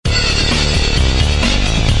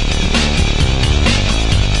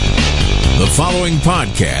following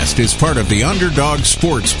podcast is part of the Underdog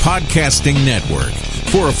Sports Podcasting Network.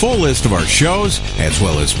 For a full list of our shows, as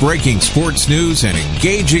well as breaking sports news and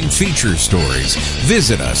engaging feature stories,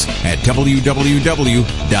 visit us at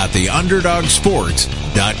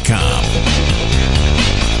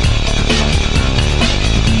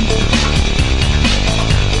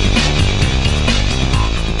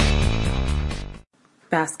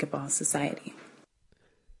Basketball Society.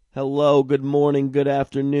 Hello, good morning, good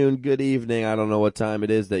afternoon, good evening. I don't know what time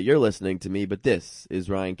it is that you're listening to me, but this is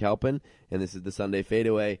Ryan Calpin, and this is the Sunday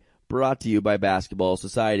Fadeaway, brought to you by Basketball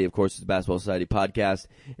Society. Of course, it's the Basketball Society podcast,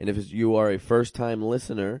 and if you are a first-time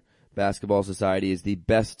listener, Basketball Society is the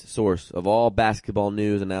best source of all basketball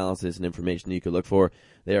news, analysis, and information you could look for.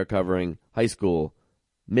 They are covering high school,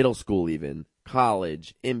 middle school even,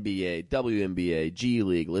 college, NBA, WNBA, G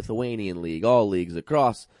League, Lithuanian League, all leagues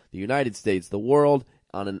across the United States, the world,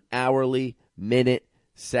 on an hourly, minute,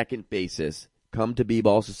 second basis. Come to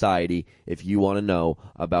B-Ball Society if you want to know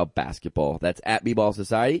about basketball. That's at B-Ball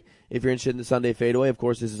Society. If you're interested in the Sunday Fadeaway, of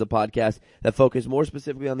course, this is a podcast that focuses more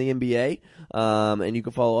specifically on the NBA, and you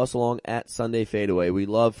can follow us along at Sunday Fadeaway. We'd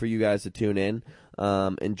love for you guys to tune in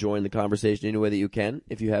and join the conversation any way that you can.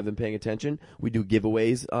 If you have been paying attention, we do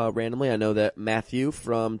giveaways randomly. I know that Matthew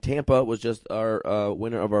from Tampa was just our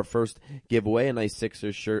winner of our first giveaway, a nice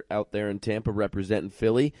Sixers shirt out there in Tampa representing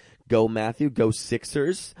Philly. Go Matthew, go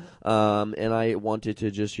Sixers. And I wanted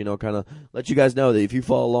to just, kind of let you guys know that if you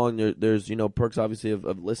follow along, there's, perks obviously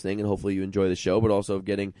of listening, and hopefully you enjoy the show, but also of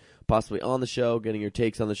getting possibly on the show, getting your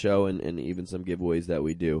takes on the show, and even some giveaways that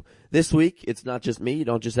we do. This week, it's not just me. You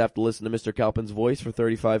don't just have to listen to Mr. Calpin's voice for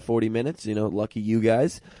 35, 40 minutes. Lucky you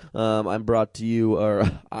guys. I'm brought to you, or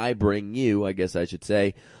I bring you, I guess I should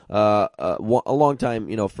say, a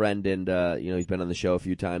long-time, friend, and, he's been on the show a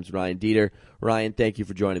few times, Ryan Dieter. Ryan, thank you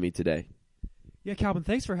for joining me today. Yeah, Calvin,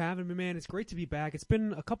 thanks for having me, man. It's great to be back. It's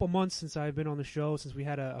been a couple months since I've been on the show, since we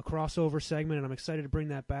had a crossover segment, and I'm excited to bring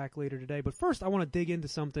that back later today. But first, I want to dig into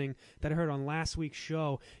something that I heard on last week's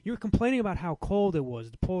show. You were complaining about how cold it was.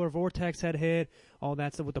 The polar vortex had hit, all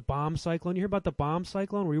that stuff with the bomb cyclone. You heard about the bomb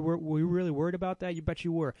cyclone? Were you really worried about that? You bet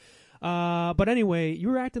you were. But anyway, you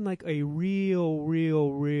were acting like a real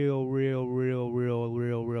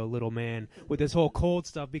little man with this whole cold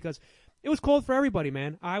stuff, because it was cold for everybody,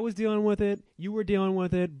 man. I was dealing with it. You were dealing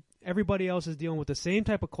with it. Everybody else is dealing with the same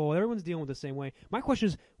type of cold. Everyone's dealing with the same way. My question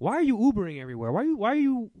is, why are you Ubering everywhere? Why are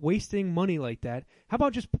you wasting money like that? How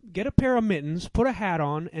about just get a pair of mittens, put a hat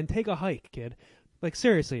on, and take a hike, kid? Like,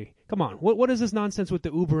 seriously, come on. What is this nonsense with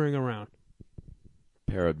the Ubering around?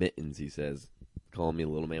 Pair of mittens, he says. Calling me a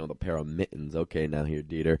little man with a pair of mittens. Okay, now here,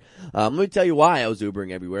 Dieter. Let me tell you why I was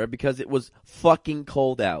Ubering everywhere. Because it was fucking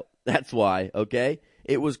cold out. That's why, okay?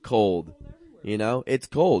 It was cold. It's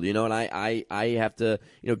cold, and I have to,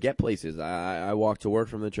 get places. I walk to work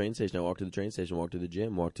from the train station. I walk to the train station, walk to the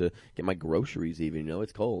gym, walk to get my groceries even,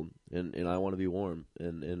 it's cold. And I want to be warm.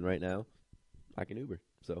 And right now, I can Uber.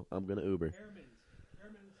 So I'm going to Uber.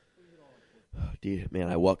 Dude, man,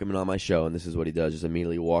 I welcome him on my show, and this is what he does. Just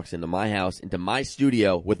immediately walks into my house, into my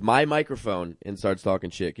studio with my microphone, and starts talking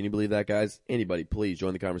shit. Can you believe that, guys? Anybody, please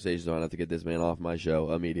join the conversation so I don't have to get this man off my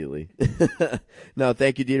show immediately. No,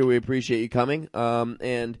 thank you, Dieter. We appreciate you coming.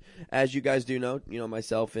 And as you guys do know,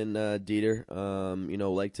 myself and Dieter,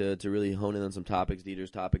 like to really hone in on some topics.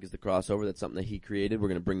 Dieter's topic is the crossover. That's something that he created. We're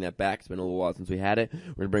going to bring that back. It's been a little while since we had it. We're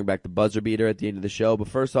going to bring back the buzzer beater at the end of the show. But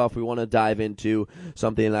first off, we want to dive into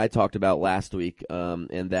something that I talked about last week,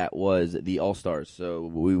 and that was the All-Stars. So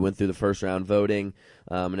we went through the first round voting,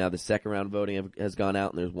 and now the second round voting has gone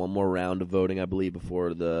out, and there's one more round of voting, I believe,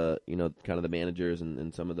 before the, kind of the managers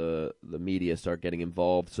and some of the media start getting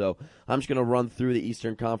involved. So I'm just going to run through the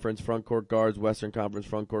Eastern Conference front court guards, Western Conference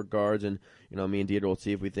front court guards, and, me and Dieter will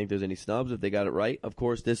see if we think there's any snubs, if they got it right. Of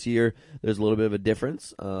course, this year, there's a little bit of a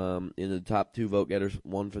difference. In the top two vote getters,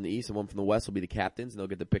 one from the East and one from the West will be the captains, and they'll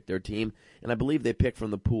get to pick their team. And I believe they pick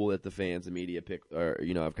from the pool that the fans and media pick, or,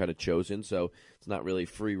 I've kind of chosen. So it's not really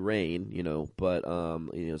free reign, but,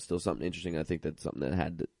 it's still something interesting. I think that's something that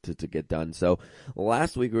had to get done. So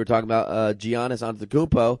last week we were talking about Giannis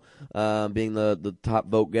Antetokounmpo being the top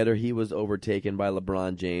vote getter. He was overtaken by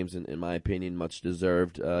LeBron James, and in my opinion, much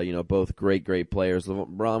deserved. Both great players.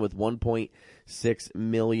 LeBron with 1.6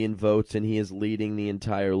 million votes, and he is leading the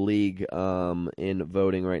entire league in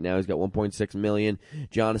voting right now. He's got 1.6 million.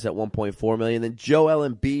 Giannis at 1.4 million. Then Joel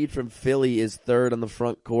Embiid from Philly is third on the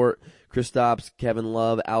front court. Kristaps, Kevin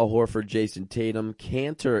Love, Al Horford, Jason Tatum.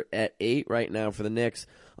 Cantor at 8 right now for the Knicks.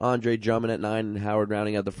 Andre Drummond at 9, and Howard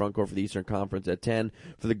rounding out the front court for the Eastern Conference at 10.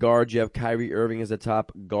 For the guards, you have Kyrie Irving as the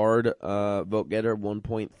top guard vote getter,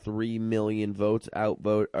 1.3 million votes.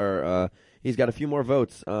 He's got a few more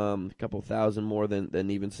votes, a couple thousand more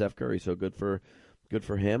than even Steph Curry, so good for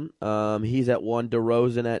him. He's at 1.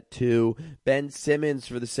 DeRozan at 2. Ben Simmons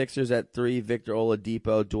for the Sixers at 3. Victor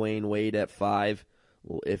Oladipo, Dwayne Wade at 5. A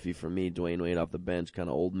little iffy for me, Dwayne Wade off the bench, kind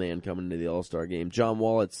of old man coming into the All-Star game. John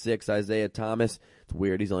Wall at 6. Isaiah Thomas, it's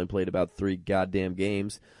weird, he's only played about 3 goddamn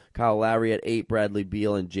games. Kyle Lowry at 8. Bradley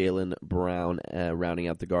Beal and Jaylen Brown rounding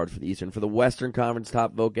out the guard for the Eastern. For the Western Conference,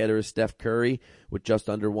 top vote getter is Steph Curry with just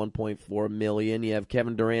under 1.4 million. You have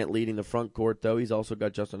Kevin Durant leading the front court, though. He's also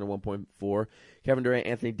got just under 1.4. Kevin Durant,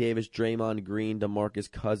 Anthony Davis, Draymond Green,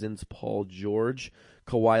 DeMarcus Cousins, Paul George,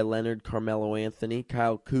 Kawhi Leonard, Carmelo Anthony,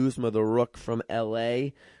 Kyle Kuzma, the Rook from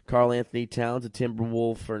L.A., Karl Anthony Towns, a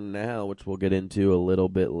Timberwolf for now, which we'll get into a little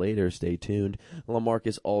bit later. Stay tuned.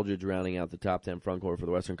 LaMarcus Aldridge rounding out the top 10 front court for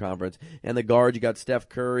the Western Conference. And the guard, you got Steph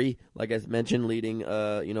Curry, like I mentioned, leading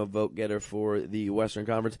vote getter for the Western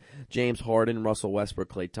Conference. James Harden, Russell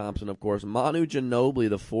Westbrook, Klay Thompson, of course. Manu Ginobili,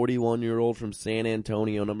 the 41-year-old from San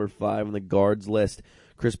Antonio, number 5 on the guards list.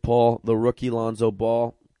 Chris Paul, the rookie. Lonzo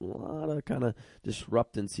Ball. A lot of kind of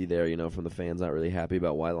disruptancy there, from the fans. Not really happy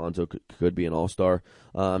about why Lonzo could be an all-star.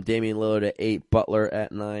 Damian Lillard at 8, Butler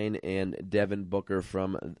at 9, and Devin Booker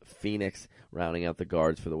from Phoenix rounding out the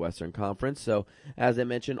guards for the Western Conference. So, as I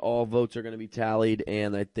mentioned, all votes are going to be tallied,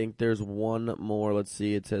 and I think there's one more. Let's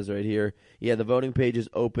see, it says right here. Yeah, the voting page is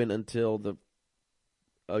open until the...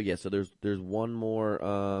 Oh, yeah, so there's one more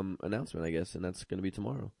announcement, I guess, and that's going to be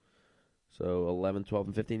tomorrow. So 11, 12,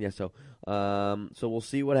 and 15. Yeah, so we'll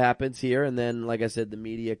see what happens here, and then, like I said, the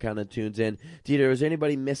media kind of tunes in. Dieter, is there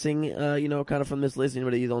anybody missing, kind of from this list?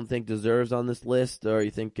 Anybody you don't think deserves on this list, or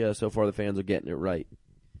you think so far the fans are getting it right?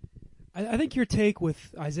 I think your take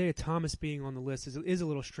with Isaiah Thomas being on the list is a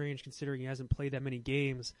little strange, considering he hasn't played that many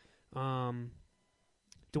games. Dwayne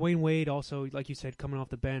Wade also, like you said, coming off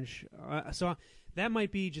the bench. So that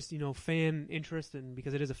might be just, fan interest, and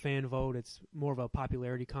because it is a fan vote, it's more of a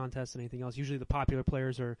popularity contest than anything else. Usually the popular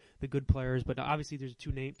players are the good players, but obviously there's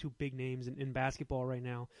two big names in basketball right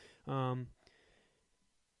now. I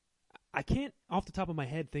can't, off the top of my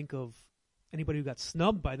head, think of anybody who got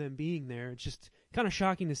snubbed by them being there. It's just kind of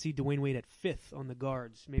shocking to see Dwayne Wade at 5th on the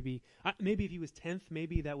guards. Maybe if he was 10th,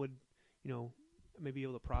 maybe that would, maybe be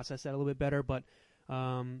able to process that a little bit better. But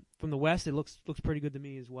from the West, it looks pretty good to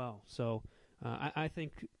me as well. So I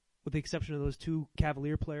think, with the exception of those 2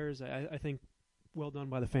 Cavalier players, I think well done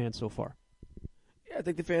by the fans so far. Yeah, I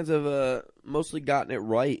think the fans have mostly gotten it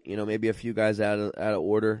right. Maybe a few guys out of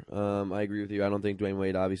order. I agree with you. I don't think Dwayne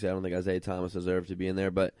Wade, obviously, I don't think Isaiah Thomas deserves to be in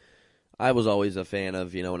there, but I was always a fan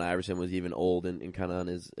of, when Iverson was even old and kind of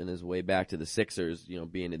on his way back to the Sixers,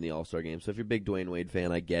 being in the All-Star game. So if you're a big Dwayne Wade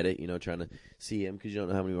fan, I get it, trying to see him because you don't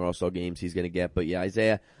know how many more All-Star games he's going to get. But yeah,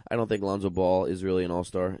 Isaiah, I don't think Lonzo Ball is really an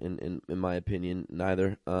All-Star in my opinion,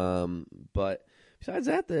 neither. But besides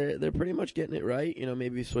that, they're pretty much getting it right.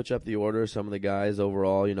 Maybe switch up the order of some of the guys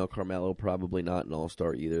overall. Carmelo probably not an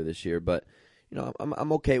All-Star either this year, but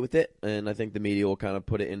I'm okay with it. And I think the media will kind of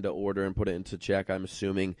put it into order and put it into check. I'm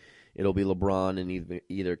assuming it'll be LeBron and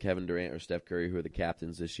either Kevin Durant or Steph Curry who are the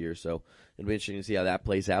captains this year. So it'll be interesting to see how that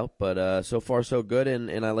plays out. But so far so good,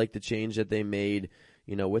 and I like the change that they made,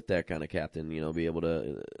 with that kind of captain, be able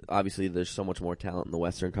to – obviously there's so much more talent in the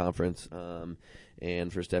Western Conference,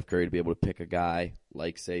 and for Steph Curry to be able to pick a guy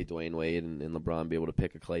like, say, Dwayne Wade and LeBron be able to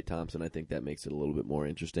pick a Klay Thompson, I think that makes it a little bit more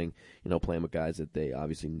interesting, playing with guys that they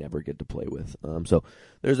obviously never get to play with. So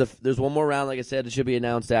there's one more round, like I said, it should be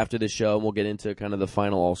announced after the show, and we'll get into kind of the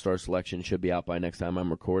final All-Star selection. Should be out by next time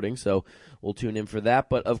I'm recording, so we'll tune in for that.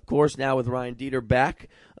 But, of course, now with Ryan Dieter back,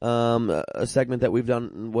 a segment that we've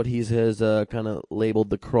done, what he has kind of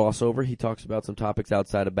labeled the crossover. He talks about some topics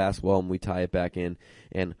outside of basketball, and we tie it back in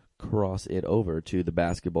and cross it over to the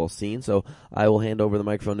basketball scene. So I will hand over the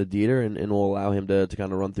microphone to Dieter, and we'll allow him to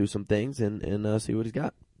kind of run through some things and see what he's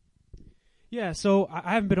got. Yeah, so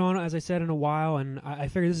I haven't been on, as I said, in a while, and I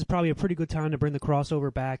figured this is probably a pretty good time to bring the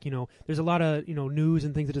crossover back. There's a lot of, news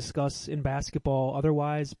and things to discuss in basketball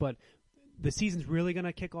otherwise, but the season's really going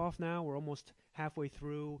to kick off now. We're almost halfway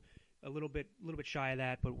through, a little bit shy of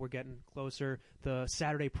that, but we're getting closer. The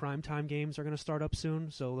Saturday primetime games are going to start up soon,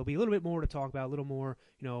 so there'll be a little bit more to talk about, a little more,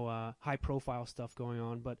 high-profile stuff going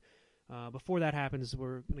on. But before that happens,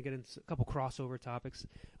 we're going to get into a couple crossover topics.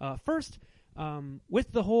 First,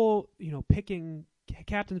 with the whole,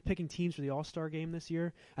 captains picking teams for the All-Star game this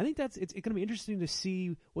year, I think it's going to be interesting to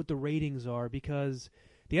see what the ratings are, because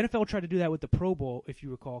The NFL tried to do that with the Pro Bowl, if you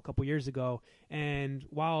recall, a couple years ago. And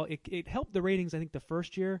while it helped the ratings, I think, the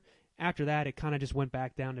first year, after that, it kind of just went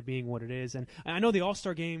back down to being what it is. And I know the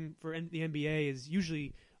All-Star game for the NBA is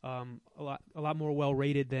usually a lot more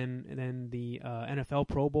well-rated than the NFL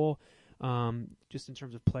Pro Bowl, just in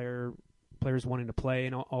terms of players wanting to play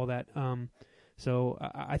and all that. So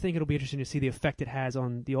I think it'll be interesting to see the effect it has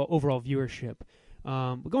on the overall viewership.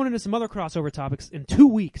 We're going into some other crossover topics in 2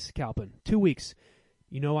 weeks, Calpin. 2 weeks.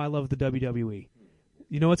 You know I love the WWE.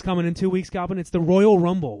 You know what's coming in 2 weeks, Calpin? It's the Royal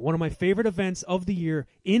Rumble, one of my favorite events of the year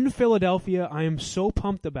in Philadelphia. I am so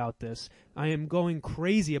pumped about this. I am going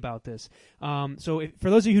crazy about this. For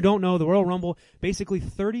those of you who don't know, the Royal Rumble, basically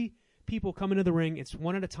 30 people come into the ring. It's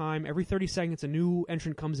one at a time. Every 30 seconds, a new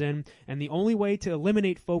entrant comes in, and the only way to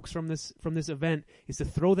eliminate folks from this event is to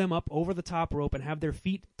throw them up over the top rope and have their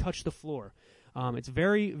feet touch the floor. It's a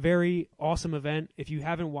very, very awesome event. If you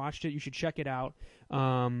haven't watched it, you should check it out.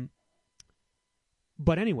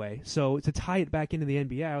 But anyway, so to tie it back into the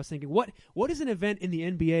NBA, I was thinking, what is an event in the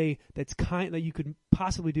NBA that you could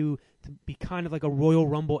possibly do to be kind of like a Royal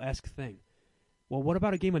Rumble-esque thing? Well, what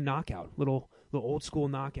about a game of knockout, little old school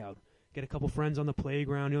knockout? Get a couple friends on the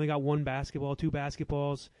playground. You only got one basketball, two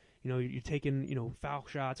basketballs. You know, you're taking foul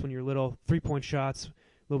shots when you're little, 3-point shots, a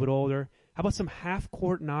little bit older. How about some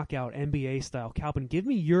half-court knockout, NBA style? Calpin, give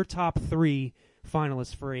me your top 3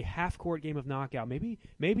 finalists for a half-court game of knockout. Maybe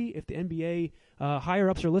if the NBA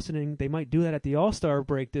higher-ups are listening, they might do that at the All-Star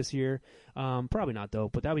break this year. Probably not, though,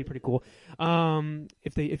 but that would be pretty cool.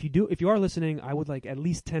 If you are listening, I would like at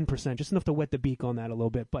least 10%, just enough to wet the beak on that a little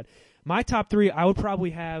bit. But my top 3, I would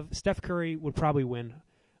probably have Steph Curry would probably win.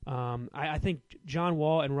 I think John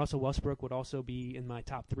Wall and Russell Westbrook would also be in my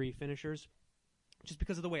top 3 finishers. Just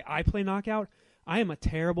because of the way I play knockout, I am a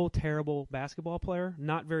terrible, terrible basketball player.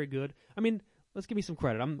 Not very good. I mean, let's give me some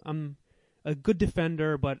credit. I'm a good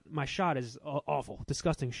defender, but my shot is awful,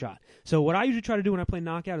 disgusting shot. So what I usually try to do when I play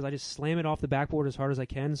knockout is I just slam it off the backboard as hard as I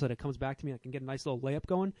can so that it comes back to me and I can get a nice little layup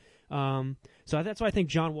going. So that's why I think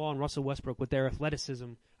John Wall and Russell Westbrook, with their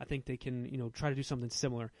athleticism, I think they can try to do something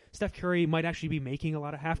similar. Steph Curry might actually be making a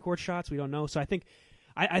lot of half-court shots. We don't know. So I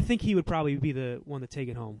think he would probably be the one to take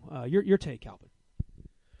it home. Your take, Calvin.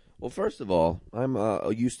 Well, first of all, I'm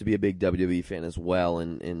used to be a big WWE fan as well,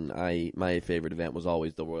 and my favorite event was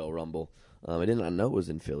always the Royal Rumble. I did not know it was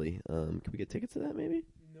in Philly. Can we get tickets to that, maybe?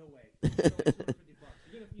 No way.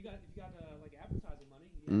 You got like advertising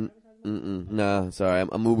money? No, sorry, I'm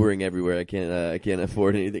Ubering everywhere. I can't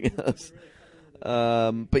afford anything else.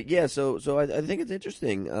 But yeah, so I think it's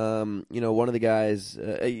interesting. One of the guys,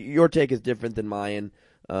 your take is different than mine.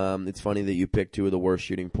 It's funny that you picked 2 of the worst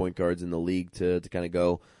shooting point guards in the league to kind of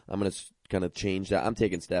go. I'm going to kind of change that. I'm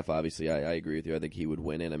taking Steph, obviously. I agree with you. I think he would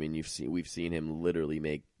win it. I mean, we've seen him literally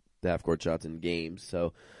make the half-court shots in games.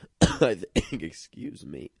 So I think, excuse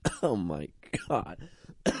me. Oh, my God.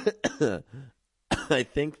 I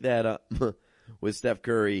think that with Steph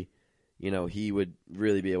Curry, he would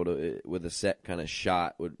really be able to, with a set kind of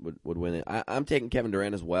shot, would win it. I'm taking Kevin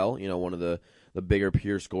Durant as well, one of the bigger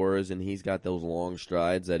pure scorers, and he's got those long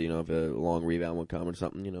strides that, if a long rebound would come or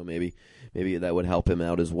something, maybe that would help him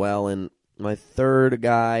out as well. And my third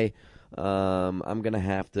guy, I'm going to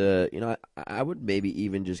have to, I would maybe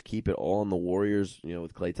even just keep it all on the Warriors,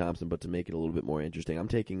 with Klay Thompson, but to make it a little bit more interesting, I'm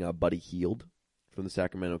taking Buddy Hield from the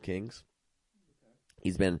Sacramento Kings.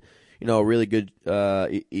 He's been, really good.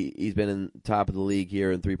 He's been in top of the league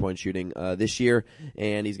here in 3-point shooting this year,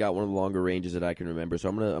 and he's got one of the longer ranges that I can remember. So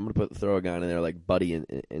I'm gonna throw a guy in there like Buddy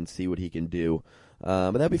and see what he can do.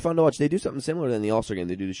 But that'd be fun to watch. They do something similar than the All-Star game.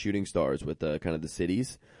 They do the shooting stars with kind of the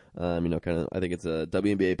cities. I think it's a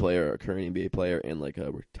WNBA player, a current NBA player, and like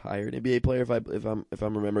a retired NBA player, if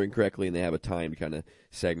I'm remembering correctly. And they have a timed kind of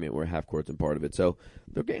segment where half court's in part of it. So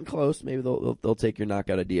they're getting close. Maybe they'll take your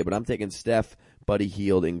knockout idea. But I'm taking Steph, Buddy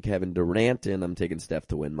Hield, and Kevin Durant, and I'm taking Steph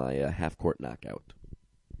to win my half court knockout.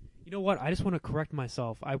 You know what? I just want to correct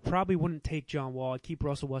myself. I probably wouldn't take John Wall. I'd keep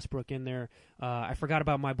Russell Westbrook in there. I forgot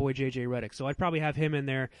about my boy J.J. Redick, so I'd probably have him in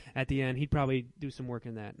there at the end. He'd probably do some work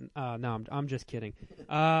in that. No, I'm just kidding.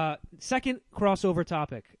 Second crossover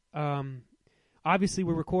topic. Obviously,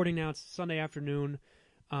 we're recording now. It's Sunday afternoon.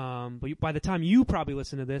 But by the time you probably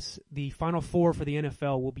listen to this, the Final Four for the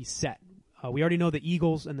NFL will be set. We already know the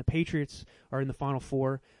Eagles and the Patriots are in the Final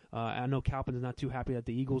Four. I know Calpin's not too happy that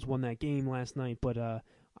the Eagles won that game last night, but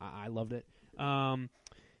I loved it.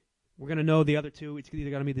 We're going to know the other two. It's either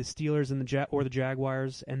going to be the Steelers and the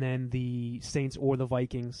Jaguars, and then the Saints or the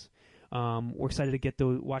Vikings. We're excited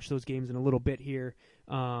to watch those games in a little bit here.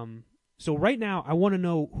 So right now, I want to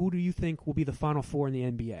know, who do you think will be the Final Four in the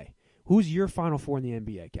NBA? Who's your Final Four in the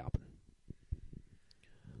NBA, Calpin?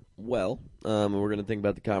 Well, we're going to think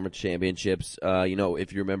about the conference championships.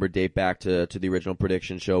 If you remember, date back to the original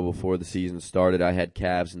prediction show before the season started, I had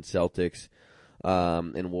Cavs and Celtics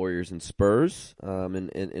and Warriors and Spurs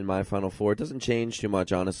in my Final Four. It doesn't change too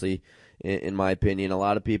much, honestly, in my opinion. A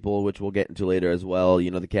lot of people, which we'll get into later as well, the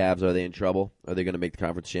Cavs, are they in trouble? Are they going to make the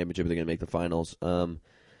conference championship? Are they going to make the finals?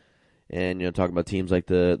 And talking about teams like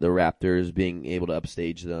the Raptors being able to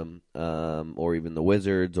upstage them, or even the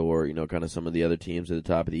Wizards, or kind of some of the other teams at the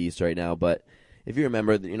top of the East right now. But if you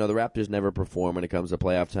remember, the Raptors never perform when it comes to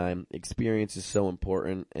playoff time. Experience is so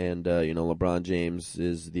important, and LeBron James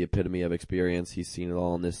is the epitome of experience. He's seen it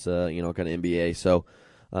all in this kind of NBA. So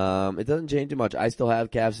it doesn't change too much. I still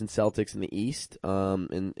have Cavs and Celtics in the East,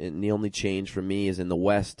 and the only change for me is in the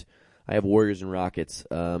West. I have Warriors and Rockets.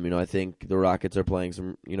 I think the Rockets are playing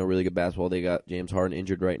some, really good basketball. They got James Harden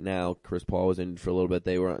injured right now. Chris Paul was injured for a little bit.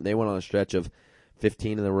 They went on a stretch of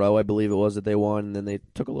 15 in a row, I believe it was, that they won, and then they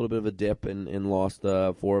took a little bit of a dip and lost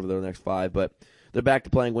 4 of their next 5. But they're back to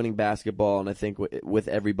playing winning basketball, and I think with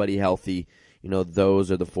everybody healthy,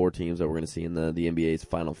 those are the 4 teams that we're going to see in the NBA's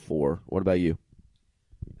Final Four. What about you?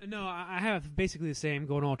 No, I have basically the same,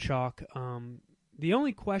 going all chalk. The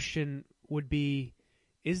only question would be,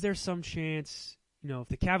 is there some chance, if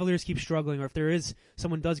the Cavaliers keep struggling, or if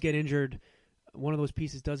someone does get injured, one of those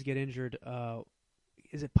pieces does get injured,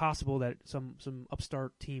 is it possible that some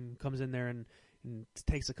upstart team comes in there and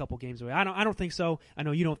takes a couple games away? I don't think so. I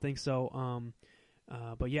know you don't think so.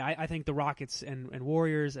 But yeah, I think the Rockets and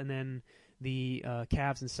Warriors, and then the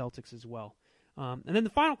Cavs and Celtics as well. And then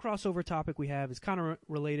the final crossover topic we have is kind of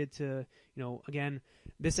related to, again,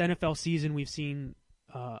 this NFL season we've seen.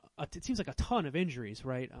 It seems like a ton of injuries,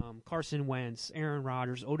 right? Carson Wentz, Aaron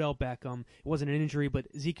Rodgers, Odell Beckham. It wasn't an injury, but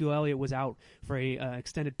Ezekiel Elliott was out for a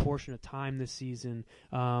extended portion of time this season.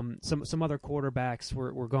 Some other quarterbacks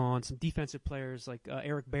were gone. Some defensive players like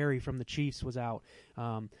Eric Berry from the Chiefs was out.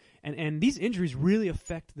 And these injuries really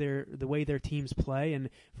affect the way their teams play. And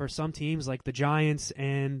for some teams like the Giants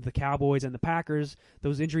and the Cowboys and the Packers,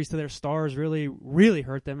 those injuries to their stars really, really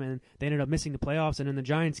hurt them, and they ended up missing the playoffs. And in the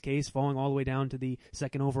Giants' case, falling all the way down to the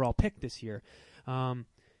second overall pick this year.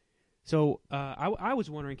 So I was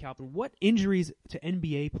wondering, Calpin, what injuries to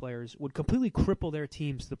NBA players would completely cripple their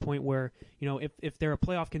teams to the point where, if they're a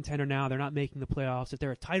playoff contender now, they're not making the playoffs. If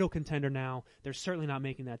they're a title contender now, they're certainly not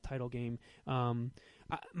making that title game.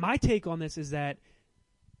 My take on this is that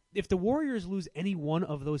if the Warriors lose any one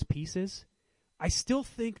of those pieces, I still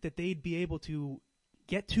think that they'd be able to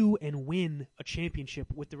get to and win a championship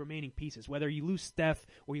with the remaining pieces. Whether you lose Steph,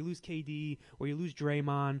 or you lose KD, or you lose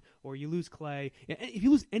Draymond, or you lose Clay. If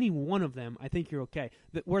you lose any one of them, I think you're okay.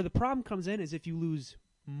 Where the problem comes in is if you lose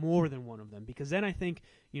more than one of them, because then I think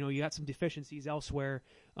you got some deficiencies elsewhere.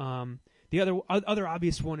 The other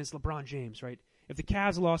obvious one is LeBron James, right? If the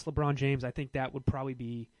Cavs lost LeBron James, I think that would probably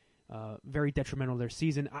be very detrimental to their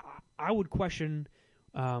season. I would question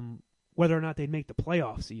whether or not they'd make the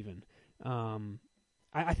playoffs even.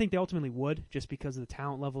 I think they ultimately would, just because the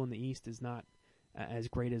talent level in the East is not as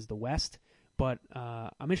great as the West. But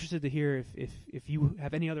I'm interested to hear if you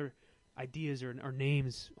have any other ideas or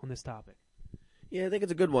names on this topic. Yeah, I think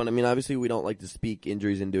it's a good one. I mean, obviously we don't like to speak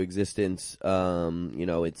injuries into existence.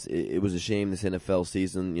 It was a shame this NFL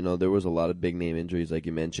season. There was a lot of big name injuries, like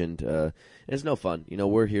you mentioned. And it's no fun.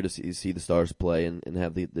 We're here to see the stars play and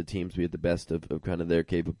have the teams be at the best of kind of their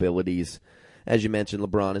capabilities. As you mentioned,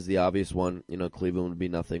 LeBron is the obvious one. Cleveland would be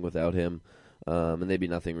nothing without him. And they'd be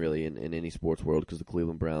nothing really in any sports world, because the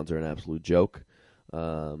Cleveland Browns are an absolute joke.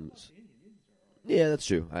 Yeah, that's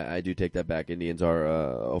true. I do take that back. Indians are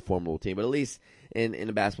a formidable team, but at least in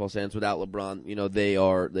a basketball sense, without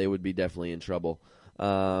LeBron, they would be definitely in trouble.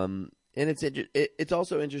 And it's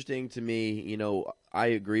also interesting to me. I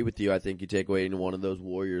agree with you. I think you take away one of those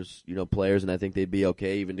Warriors, players, and I think they'd be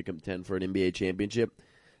okay even to contend for an NBA championship.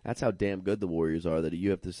 That's how damn good the Warriors are, that you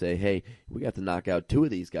have to say, hey, we got to knock out 2 of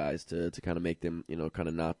these guys to kind of make them, kind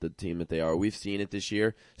of not the team that they are. We've seen it this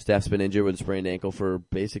year. Steph's been injured with a sprained ankle for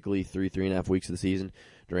basically 3.5 weeks of the season.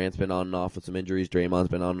 Durant's been on and off with some injuries. Draymond's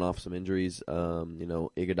been on and off with some injuries.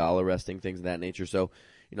 Iguodala resting, things of that nature. So,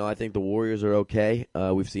 I think the Warriors are okay.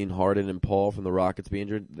 We've seen Harden and Paul from the Rockets be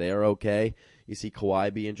injured. They're okay. You see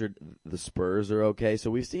Kawhi be injured. The Spurs are okay. So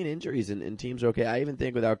we've seen injuries, and teams are okay. I even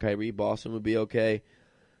think without Kyrie, Boston would be okay.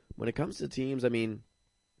 When it comes to teams, I mean,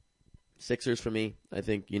 Sixers for me, I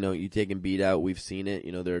think, you take Embiid out, we've seen it.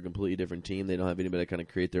 They're a completely different team. They don't have anybody to kind of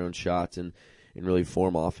create their own shots and really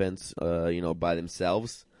form offense, by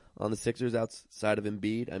themselves on the Sixers outside of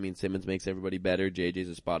Embiid. I mean, Simmons makes everybody better. JJ's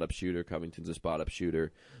a spot-up shooter. Covington's a spot-up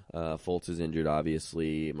shooter. Fultz is injured,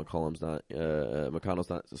 obviously. McConnell's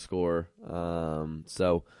not a scorer.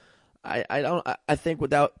 So I think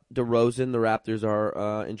without DeRozan, the Raptors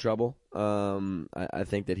are in trouble. I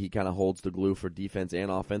think that he kind of holds the glue for defense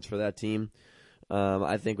and offense for that team.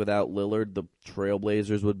 I think without Lillard, the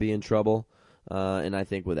Trailblazers would be in trouble. And I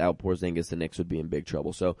think without Porzingis, the Knicks would be in big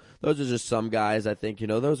trouble. So those are just some guys. I think,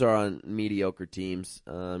 those are on mediocre teams.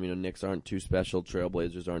 Knicks aren't too special.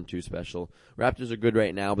 Trailblazers aren't too special. Raptors are good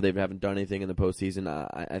right now, but they haven't done anything in the postseason.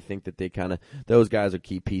 I think that those guys are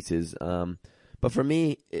key pieces. But for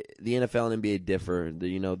me, the NFL and NBA differ.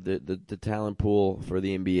 The talent pool for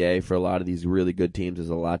the NBA for a lot of these really good teams is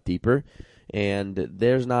a lot deeper. And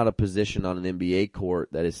there's not a position on an NBA court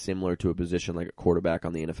that is similar to a position like a quarterback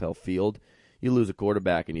on the NFL field. You lose a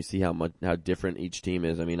quarterback and you see how different each team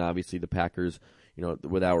is. I mean, obviously the Packers,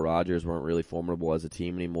 without Rodgers weren't really formidable as a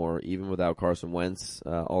team anymore. Even without Carson Wentz,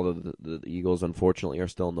 although the Eagles unfortunately are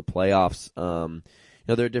still in the playoffs,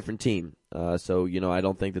 they're a different team. So I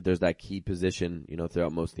don't think that there's that key position,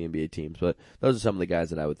 throughout most of the NBA teams. But those are some of the guys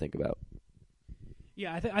that I would think about.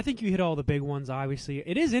 Yeah, I think you hit all the big ones, obviously.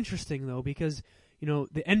 It is interesting, though, because,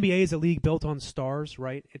 the NBA is a league built on stars,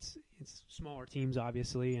 right? It's smaller teams,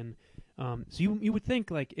 obviously, and so you would think,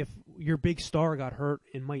 like, if your big star got hurt,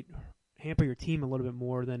 it might hamper your team a little bit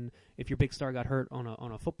more than if your big star got hurt on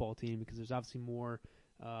a football team, because there's obviously more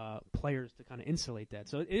players to kind of insulate that.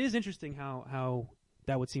 So it is interesting how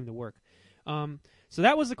that would seem to work. So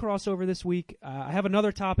that was the crossover this week. I have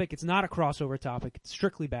another topic. It's not a crossover topic. It's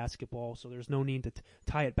strictly basketball, so there's no need to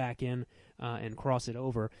tie it back in and cross it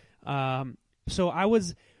over. So I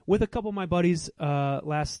was with a couple of my buddies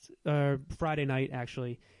last Friday night,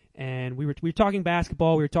 actually, and we were talking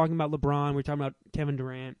basketball. We were talking about LeBron. We were talking about Kevin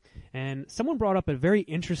Durant, and someone brought up a very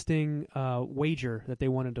interesting wager that they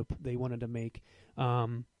wanted to make.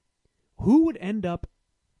 Who would end up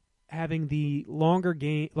having the longer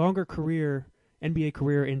career, NBA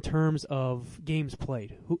career, in terms of games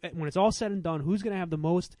played? When it's all said and done, who's going to have the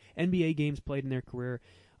most NBA games played in their career?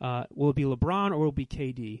 Will it be LeBron or will it be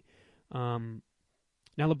KD?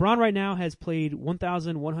 Now, LeBron right now has played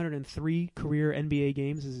 1,103 career NBA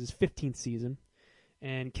games. This is his 15th season.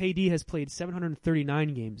 And KD has played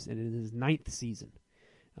 739 games, and it is his 9th season.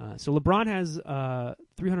 So LeBron has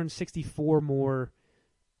 364 more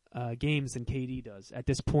games than KD does at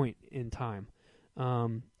this point in time.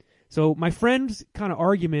 So my friend's kind of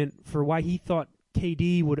argument for why he thought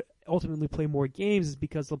KD would ultimately play more games is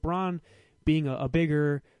because LeBron, being a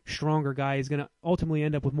bigger, stronger guy, is going to ultimately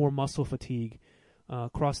end up with more muscle fatigue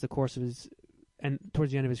across the course of his and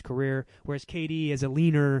towards the end of his career, whereas KD, as a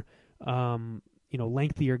leaner,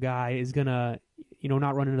 lengthier guy, is going to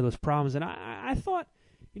not run into those problems. And I thought,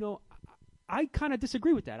 I kind of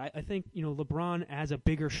disagree with that. I think, LeBron, as a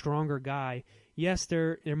bigger, stronger guy, yes,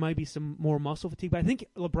 there might be some more muscle fatigue, but I think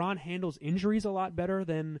LeBron handles injuries a lot better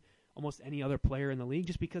than almost any other player in the league,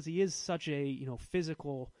 just because he is such a,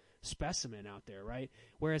 physical specimen out there, right?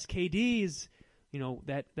 Whereas KD is,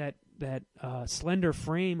 that slender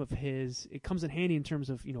frame of his, it comes in handy in terms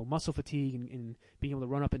of, muscle fatigue and being able to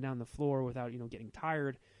run up and down the floor without, getting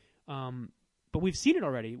tired. But we've seen it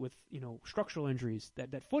already with, structural injuries,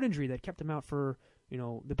 that foot injury that kept him out for,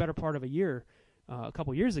 the better part of a year, a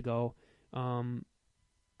couple years ago.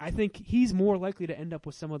 I think he's more likely to end up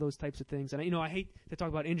with some of those types of things. And, I hate to talk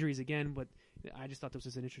about injuries again, but I just thought this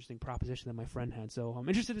was an interesting proposition that my friend had. So I'm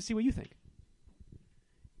interested to see what you think.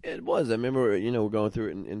 It was. I remember, we're going through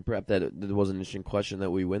it in prep that it was an interesting question that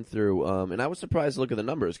we went through. And I was surprised to look at the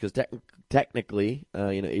numbers because technically,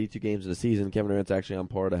 82 games in a season, Kevin Durant's actually on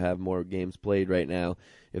par to have more games played right now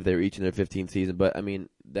if they're each in their 15th season. But, I mean,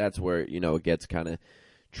 that's where, it gets kind of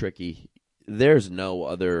tricky. There's no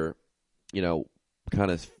other, kind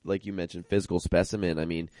of, like you mentioned, physical specimen. I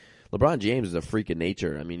mean, LeBron James is a freak of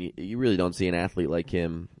nature. I mean, you really don't see an athlete like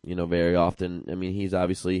him, very often. I mean, he's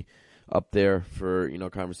obviously up there for,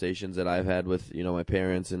 conversations that I've had with, my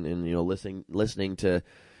parents and listening to,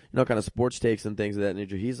 kind of sports takes and things of that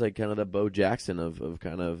nature. He's like kind of the Bo Jackson of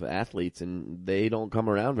kind of athletes, and they don't come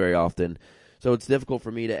around very often. So it's difficult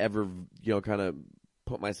for me to ever, kind of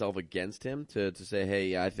put myself against him to say,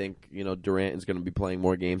 hey, I think, Durant is going to be playing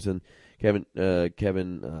more games than than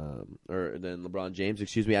LeBron James,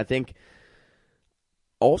 excuse me. I think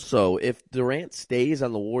also, if Durant stays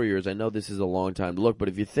on the Warriors, I know this is a long time to look, but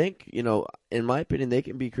if you think, in my opinion, they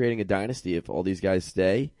can be creating a dynasty if all these guys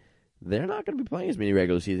stay, they're not going to be playing as many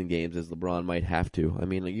regular season games as LeBron might have to. I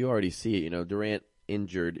mean, you already see it, Durant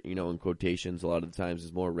injured, in quotations, a lot of the times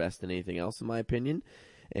is more rest than anything else, in my opinion,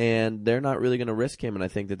 and they're not really going to risk him, and I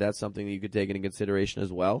think that that's something that you could take into consideration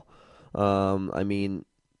as well. I mean,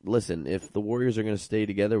 listen, if the Warriors are going to stay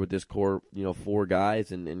together with this core, 4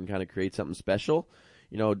 guys and kind of create something special,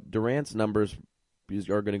 Durant's numbers,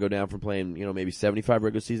 are going to go down from playing, maybe 75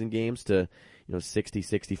 regular season games to, 60,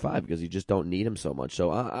 65 because you just don't need him so much. So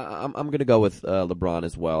I'm going to go with LeBron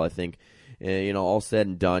as well. I think, all said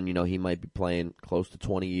and done, he might be playing close to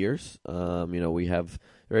 20 years. We have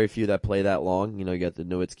very few that play that long. You got the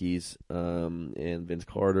Nowitzkis and Vince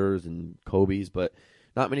Carters and Kobe's, but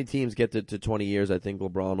not many teams get to 20 years. I think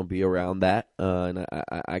LeBron will be around that, and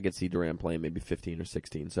I could see Durant playing maybe 15 or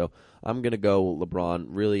 16. So I'm going to go LeBron,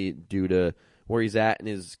 really due to where he's at in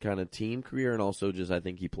his kind of team career, and also just I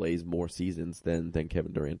think he plays more seasons than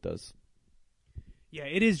Kevin Durant does. Yeah,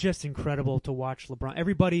 it is just incredible to watch LeBron.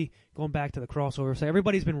 Everybody, going back to the crossover, so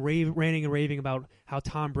everybody's been ranting and raving about how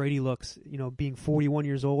Tom Brady looks, being 41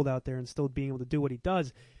 years old out there and still being able to do what he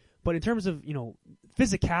does. But in terms of,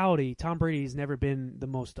 physicality, Tom Brady has never been the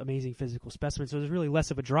most amazing physical specimen, so there's really less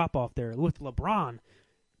of a drop-off there. With LeBron,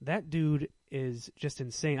 that dude is just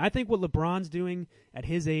insane. I think what LeBron's doing at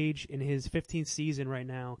his age in his 15th season right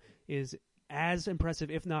now is as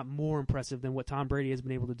impressive, if not more impressive, than what Tom Brady has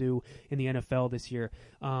been able to do in the NFL this year.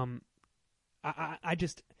 I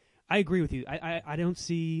agree with you. I don't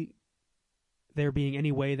see there being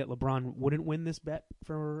any way that LeBron wouldn't win this bet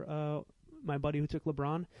for my buddy who took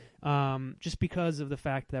LeBron, just because of the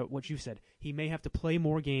fact that what you said, he may have to play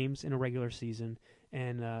more games in a regular season,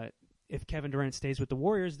 and if Kevin Durant stays with the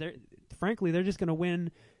Warriors, they're just going to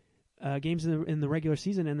win games in the regular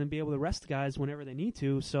season and then be able to rest guys whenever they need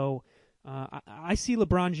to. So I see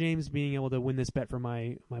LeBron James being able to win this bet for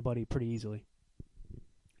my buddy pretty easily.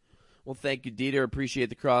 Well, thank you, Dieter. Appreciate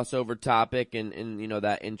the crossover topic and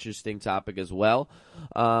that interesting topic as well.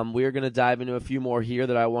 We are going to dive into a few more here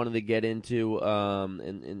that I wanted to get into,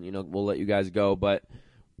 and we'll let you guys go. But,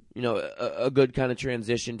 a good kind of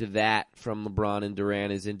transition to that from LeBron and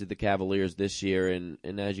Durant is into the Cavaliers this year.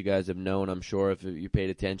 And as you guys have known, I'm sure if you paid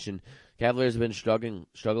attention, Cavaliers have been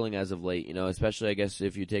struggling as of late, especially, I guess,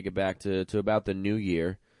 if you take it back to about the new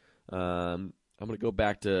year. I'm going to go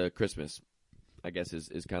back to Christmas, I guess,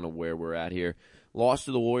 is kind of where we're at here. Lost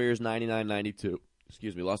to the Warriors 99-92.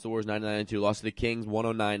 Lost to the Warriors 99-92. Lost to the Kings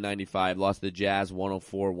 109-95. Lost to the Jazz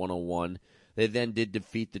 104-101. They then did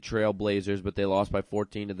defeat the Trailblazers, but they lost by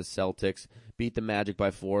 14 to the Celtics. Beat the Magic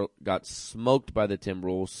by 4. Got smoked by the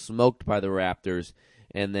Timberwolves. Smoked by the Raptors.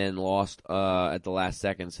 And then lost at the last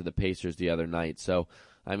seconds to the Pacers the other night. So,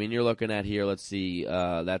 I mean, you're looking at here, let's see,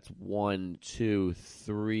 that's 1, 2,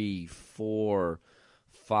 3, 4,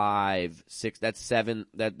 5, 6, that's 7.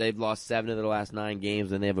 That they've lost 7 of their last 9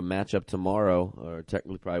 games, and they have a matchup tomorrow, or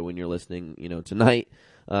technically probably when you're listening, tonight,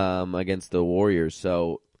 against the Warriors.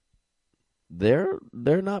 So they're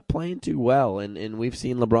not playing too well, and we've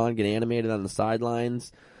seen LeBron get animated on the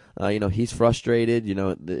sidelines. He's frustrated.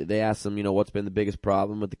 They asked him, what's been the biggest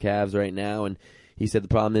problem with the Cavs right now, and he said the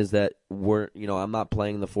problem is that I'm not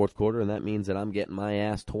playing in the fourth quarter, and that means that I'm getting my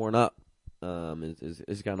ass torn up.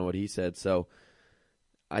 Is kind of what he said. So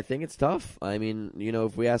I think it's tough. I mean,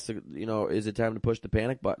 if we ask, is it time to push the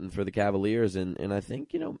panic button for the Cavaliers? And I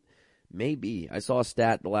think, maybe. I saw a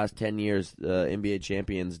stat the last 10 years, NBA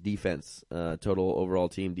champions defense, total overall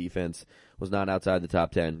team defense was not outside the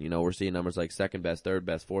top 10. We're seeing numbers like second best, third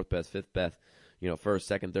best, fourth best, fifth best, first,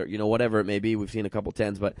 second, third, whatever it may be. We've seen a couple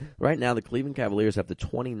tens, but right now the Cleveland Cavaliers have the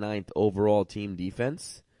 29th overall team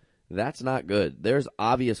defense. That's not good. There's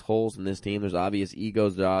obvious holes in this team. There's obvious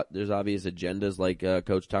egos. There's obvious agendas, like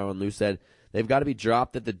Coach Tyronn Lue said. They've got to be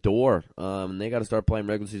dropped at the door. And they got to start playing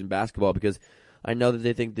regular season basketball, because I know that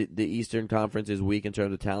they think that the Eastern Conference is weak in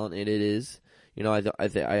terms of talent, and it is.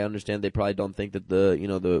 I understand they probably don't think that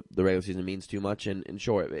the regular season means too much, and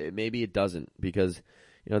sure, maybe it doesn't, because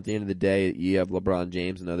at the end of the day, you have LeBron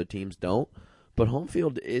James and other teams don't. But home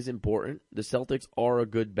field is important. The Celtics are a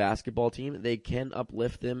good basketball team. They can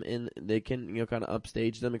uplift them, and they can kind of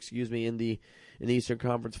upstage them, in the Eastern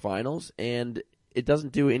Conference Finals. And it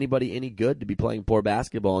doesn't do anybody any good to be playing poor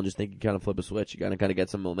basketball and just think you kind of flip a switch. You got to kind of get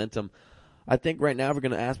some momentum. I think right now, if you're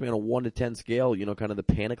going to ask me on a 1 to 10 scale, kind of the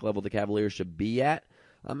panic level the Cavaliers should be at,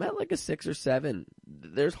 I'm at like a 6 or 7.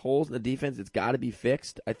 There's holes in the defense. It's got to be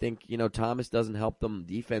fixed. I think, Thomas doesn't help them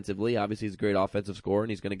defensively. Obviously, he's a great offensive scorer, and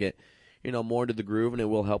he's going to get, more into the groove, and it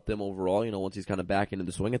will help them overall, once he's kind of back into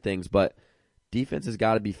the swing of things. But defense has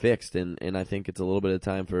got to be fixed, and I think it's a little bit of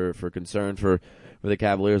time for concern for the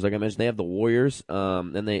Cavaliers. Like I mentioned, they have the Warriors,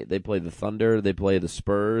 and they play the Thunder, they play the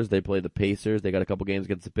Spurs, they play the Pacers. They got a couple games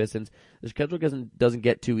against the Pistons. The schedule doesn't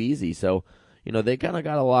get too easy, so they kind of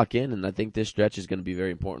got to lock in, and I think this stretch is going to be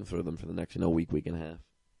very important for them for the next week and a half.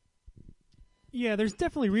 Yeah, there's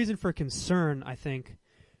definitely reason for concern, I think.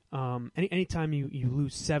 Anytime you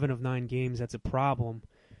lose 7 of 9 games, that's a problem.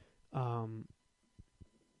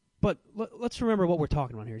 But let's remember what we're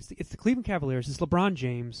talking about here. It's the Cleveland Cavaliers. It's LeBron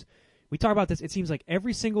James. We talk about this. It seems like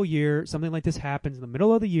every single year something like this happens in the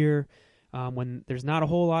middle of the year when there's not a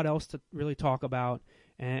whole lot else to really talk about.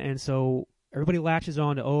 And so everybody latches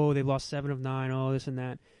on to, they've lost 7 of 9, this and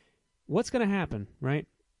that. What's going to happen, right?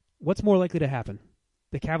 What's more likely to happen?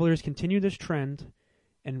 The Cavaliers continue this trend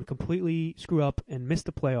and completely screw up and miss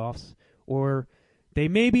the playoffs, or they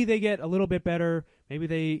get a little bit better. Maybe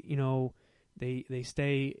they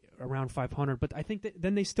stay around 500, but I think that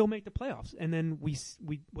then they still make the playoffs. And then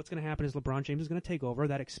what's going to happen is LeBron James is going to take over.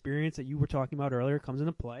 That experience that you were talking about earlier comes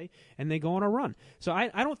into play, and they go on a run. So I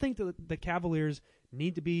don't think the Cavaliers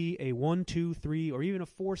need to be a 1, 2, 3, or even a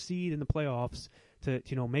 4 seed in the playoffs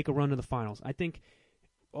to make a run to the finals. I think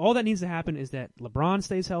all that needs to happen is that LeBron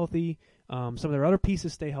stays healthy, some of their other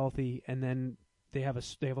pieces stay healthy, and then they have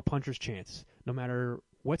a puncher's chance no matter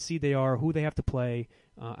what seed they are, who they have to play.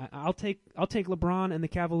 I'll take LeBron and the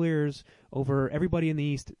Cavaliers over everybody in the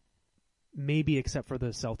East, maybe except for the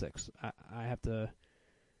Celtics. I have to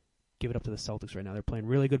give it up to the Celtics right now. They're playing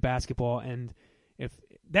really good basketball, and if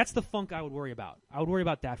that's the funk I would worry about. I would worry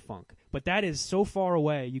about that funk. But that is so far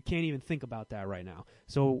away, you can't even think about that right now.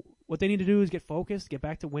 So what they need to do is get focused, get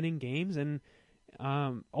back to winning games, and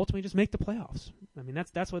ultimately just make the playoffs. I mean,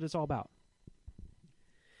 that's what it's all about.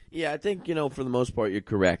 Yeah, I think, for the most part, you're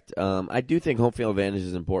correct. I do think home field advantage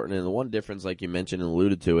is important, and the one difference, like you mentioned and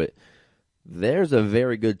alluded to it, there's a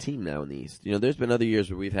very good team now in the East. There's been other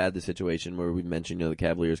years where we've had the situation where we've mentioned, the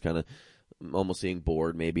Cavaliers kind of almost seeing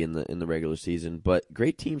bored maybe in the regular season, but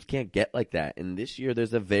great teams can't get like that. And this year,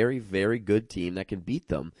 there's a very, very good team that can beat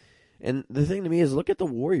them. And the thing to me is, look at the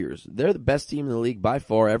Warriors. They're the best team in the league by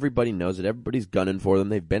far. Everybody knows it. Everybody's gunning for them.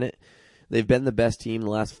 They've been the best team in the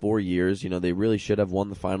last 4 years. They really should have won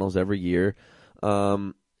the finals every year.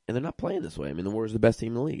 And they're not playing this way. I mean, the Warriors are the best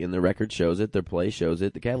team in the league, and their record shows it. Their play shows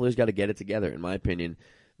it. The Cavaliers got to get it together, in my opinion.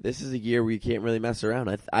 This is a year where you can't really mess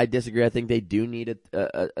around. I disagree. I think they do need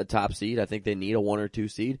a top seed. I think they need a 1 or 2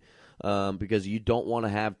 seed because you don't want to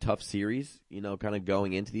have tough series, kind of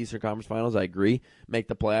going into the Eastern Conference Finals. I agree. Make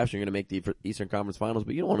the playoffs. You're going to make the Eastern Conference Finals,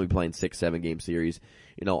 but you don't want to be playing 6-7 game series,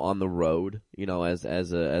 on the road, as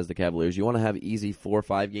the Cavaliers. You want to have easy 4 or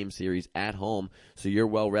 5 game series at home so you're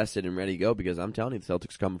well rested and ready to go, because I'm telling you, the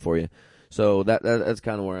Celtics are coming for you. So that's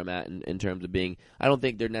kind of where I'm at in terms of being. I don't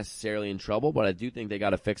think they're necessarily in trouble, but I do think they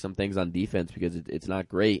got to fix some things on defense because it's not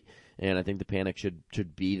great, and I think the panic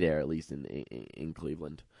should be there, at least in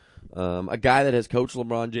Cleveland. A guy that has coached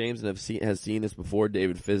LeBron James and has seen this before,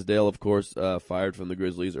 David Fizdale, of course, fired from the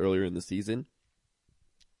Grizzlies earlier in the season.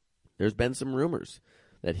 There's been some rumors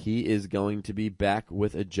that he is going to be back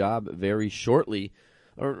with a job very shortly.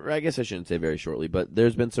 Or I guess I shouldn't say very shortly, but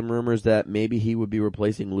there's been some rumors that maybe he would be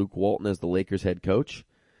replacing Luke Walton as the Lakers head coach.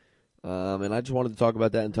 And I just wanted to talk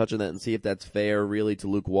about that and touch on that and see if that's fair really to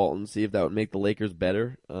Luke Walton, see if that would make the Lakers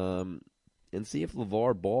better, and see if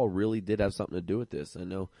LeVar Ball really did have something to do with this. I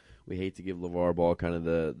know we hate to give LeVar Ball kind of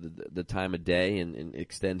the time of day and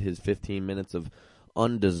extend his 15 minutes of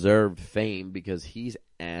undeserved fame because he's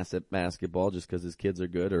ass at basketball just because his kids are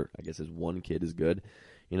good, or I guess his one kid is good.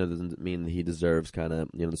 Doesn't mean that he deserves kind of,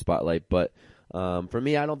 the spotlight. But for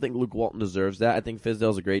me, I don't think Luke Walton deserves that. I think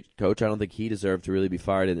Fizdale's a great coach. I don't think he deserved to really be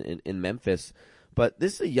fired in Memphis. But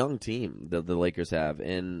this is a young team that the Lakers have.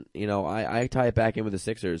 And, I tie it back in with the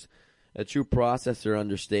Sixers. A true processor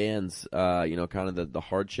understands, kind of the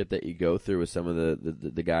hardship that you go through with some of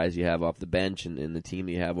the guys you have off the bench and the team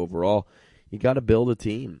you have overall. You got to build a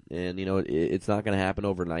team, and it's not going to happen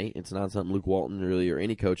overnight. It's not something Luke Walton really or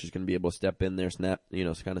any coach is going to be able to step in there, snap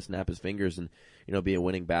his fingers, and be a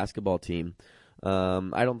winning basketball team.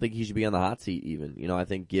 I don't think he should be on the hot seat even. I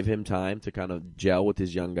think give him time to kind of gel with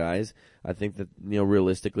his young guys. I think that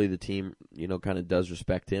realistically the team kind of does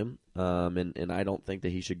respect him, and I don't think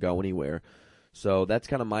that he should go anywhere. So that's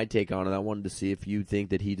kind of my take on it. I wanted to see if you think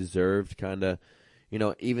that he deserved kind of.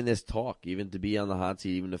 Even this talk, even to be on the hot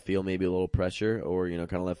seat, even to feel maybe a little pressure, or,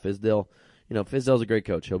 kind of let Fizdale. Fizdale's a great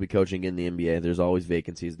coach. He'll be coaching in the NBA. There's always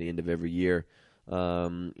vacancies at the end of every year. I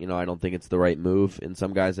don't think it's the right move. And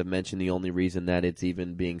some guys have mentioned the only reason that it's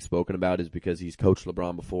even being spoken about is because he's coached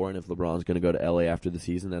LeBron before, and if LeBron's going to go to LA after the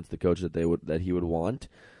season, that's the coach that he would want.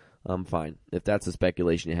 Fine. If that's the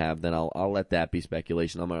speculation you have, then I'll let that be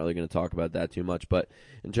speculation. I'm not really going to talk about that too much. But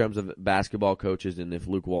in terms of basketball coaches and if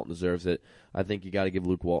Luke Walton deserves it, I think you got to give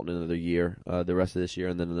Luke Walton another year, the rest of this year,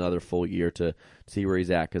 and then another full year to see where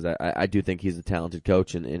he's at. Because I do think he's a talented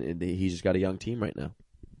coach, and he's just got a young team right now.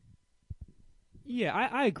 Yeah,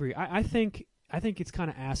 I agree. I think it's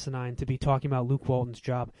kind of asinine to be talking about Luke Walton's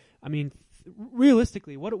job. I mean,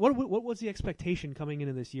 realistically, what was the expectation coming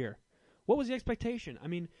into this year? What was the expectation? I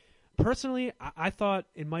mean, personally, I thought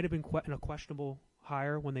it might have been a questionable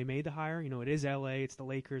hire when they made the hire. It is LA, it's the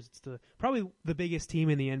Lakers, it's probably the biggest team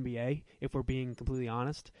in the NBA, if we're being completely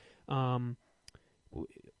honest.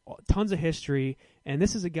 Tons of history, and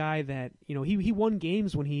this is a guy that, he won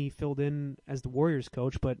games when he filled in as the Warriors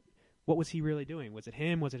coach, but what was he really doing? Was it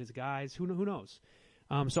him? Was it his guys? Who knows?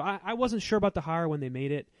 So I wasn't sure about the hire when they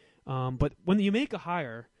made it, but when you make a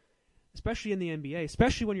hire, especially in the NBA,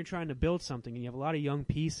 especially when you're trying to build something and you have a lot of young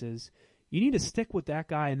pieces, you need to stick with that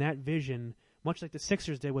guy and that vision, much like the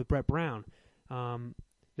Sixers did with Brett Brown. Now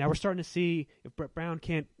we're starting to see if Brett Brown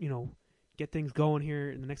can't, get things going here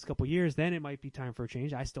in the next couple of years, then it might be time for a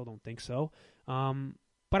change. I still don't think so.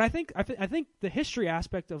 But I think the history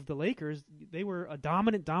aspect of the Lakers, they were a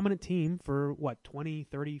dominant team for 20,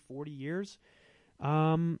 30, 40 years.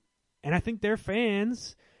 And I think their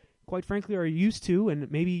fans, quite frankly, are used to, and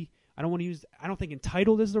maybe I don't think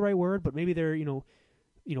entitled is the right word, but maybe they're,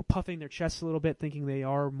 puffing their chests a little bit, thinking they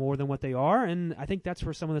are more than what they are. And I think that's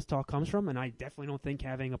where some of this talk comes from. And I definitely don't think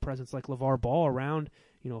having a presence like LeVar Ball around,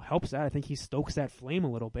 helps that. I think he stokes that flame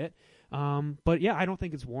a little bit. But yeah, I don't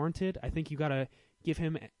think it's warranted. I think you got to give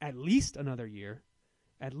him at least another year,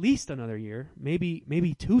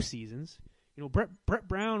 maybe 2 seasons. Brett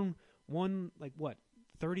Brown won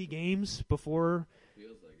 30 games before.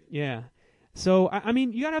 Feels like it. Yeah. So I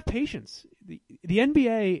mean, you got to have patience. The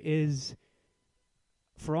NBA is,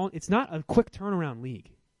 it's not a quick turnaround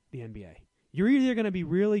league, the NBA. You're either going to be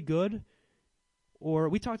really good, or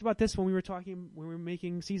we talked about this when we were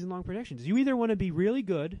making season-long predictions. You either want to be really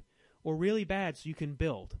good or really bad so you can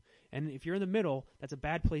build. And if you're in the middle, that's a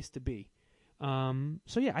bad place to be.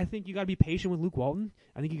 So yeah, I think you got to be patient with Luke Walton.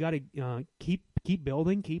 I think you got to keep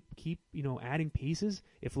building, keep adding pieces.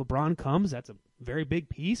 If LeBron comes, that's a very big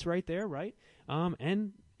piece right there, right?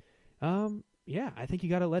 Yeah, I think you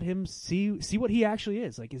got to let him see what he actually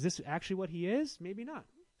is. Is this actually what he is? Maybe not.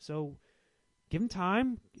 So give him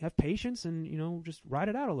time, have patience, and just ride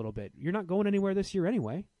it out a little bit. You're not going anywhere this year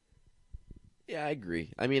anyway. Yeah, I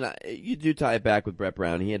agree. I mean, you do tie it back with Brett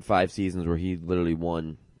Brown. He had 5 seasons where he literally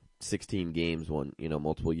won 16 games,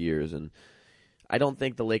 multiple years, and I don't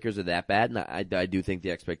think the Lakers are that bad, and I do think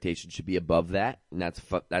the expectation should be above that, and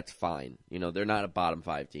that's fine. They're not a bottom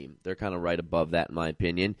 5 team. They're kind of right above that, in my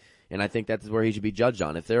opinion, and I think that's where he should be judged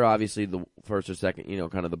on. If they're obviously the first or second,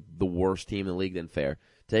 kind of the worst team in the league, then fair.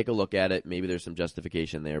 Take a look at it. Maybe there's some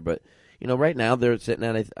justification there, but right now they're sitting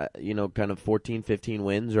at kind of 14, 15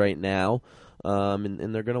 wins right now.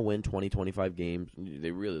 And they're going to win 20, 25 games.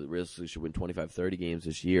 They really realistically should win 25, 30 games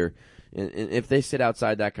this year. And if they sit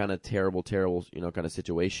outside that kind of terrible, kind of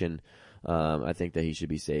situation, I think that he should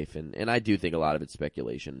be safe. And I do think a lot of it's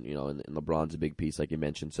speculation, and LeBron's a big piece, like you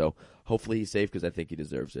mentioned. So hopefully he's safe because I think he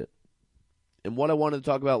deserves it. And what I wanted to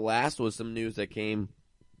talk about last was some news that came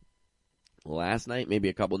last night, maybe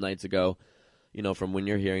a couple nights ago, from when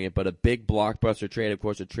you're hearing it. But a big blockbuster trade, of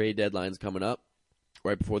course, a trade deadline's coming up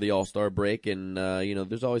right before the All-Star break, and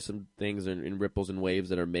there's always some things in ripples and waves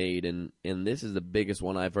that are made, and this is the biggest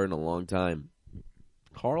one I've heard in a long time.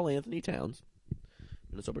 Karl Anthony Towns,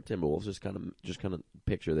 Minnesota Timberwolves, just kind of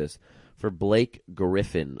picture this, for Blake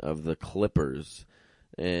Griffin of the Clippers,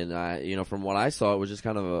 and from what I saw, it was just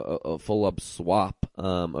kind of a full-up swap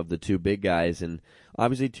of the 2 big guys, and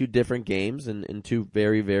obviously 2 different games, and 2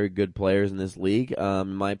 very, very good players in this league.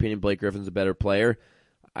 In my opinion, Blake Griffin's a better player.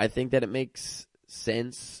 I think that it makes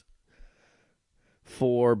sense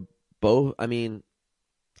for both. I mean,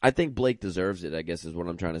 I think Blake deserves it, I guess is what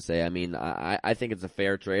I'm trying to say. I mean, I think it's a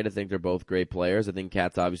fair trade. I think they're both great players. I think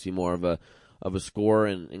Cat's obviously more of a scorer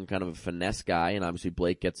and kind of a finesse guy, and obviously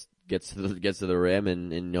Blake gets to the rim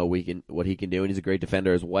and what he can do, and he's a great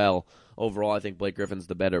defender as well. Overall, I think Blake Griffin's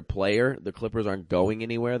the better player. The Clippers aren't going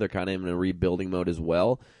anywhere. They're kind of in a rebuilding mode as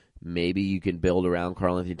well. Maybe you can build around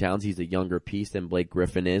Karl Anthony Towns. He's a younger piece than Blake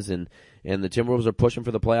Griffin is, and the Timberwolves are pushing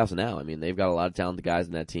for the playoffs now. I mean, they've got a lot of talented guys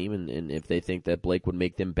in that team, and if they think that Blake would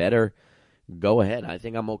make them better, go ahead. I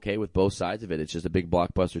think I'm okay with both sides of it. It's just a big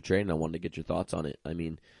blockbuster trade, and I wanted to get your thoughts on it. I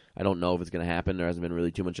mean, I don't know if it's going to happen. There hasn't been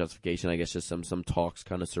really too much justification. I guess just some talks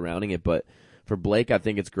kind of surrounding it. But for Blake, I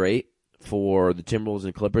think it's great. For the Timberwolves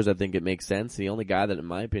and Clippers, I think it makes sense. The only guy that, in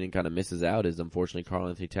my opinion, kind of misses out is, unfortunately, Karl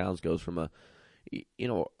Anthony Towns goes from a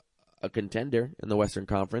contender in the Western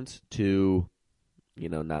Conference to,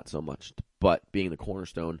 not so much, but being the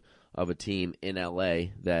cornerstone of a team in LA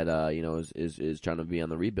that, is trying to be on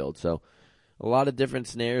the rebuild. So a lot of different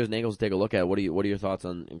scenarios and angles to take a look at. What are your thoughts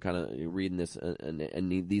on kind of reading this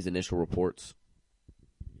and these initial reports?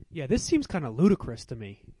 Yeah, this seems kind of ludicrous to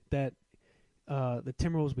me that the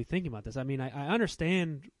Timberwolves be thinking about this. I mean, I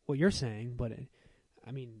understand what you're saying, but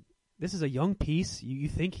this is a young piece. You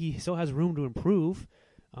think he still has room to improve.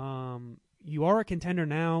 You are a contender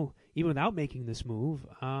now, even without making this move.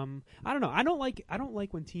 I don't know. I don't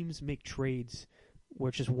like when teams make trades where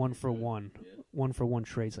it's just one for one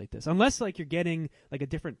trades like this. Unless like you're getting like a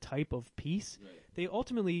different type of piece, right. They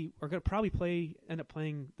ultimately are going to probably end up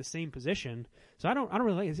playing the same position. So I don't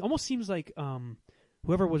really like it. It almost seems like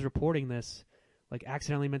whoever was reporting this like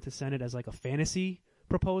accidentally meant to send it as like a fantasy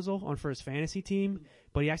proposal for his fantasy team,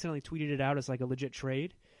 but he accidentally tweeted it out as like a legit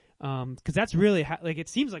trade. Because that's really like it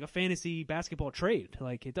seems like a fantasy basketball trade.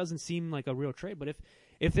 Like it doesn't seem like a real trade. But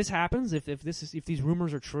if this happens, if these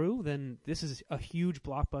rumors are true, then this is a huge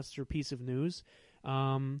blockbuster piece of news.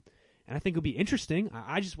 And I think it'll be interesting.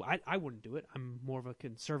 I wouldn't do it. I'm more of a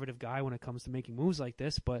conservative guy when it comes to making moves like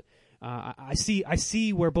this. But I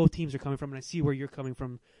see where both teams are coming from, and I see where you're coming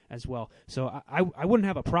from as well. So I wouldn't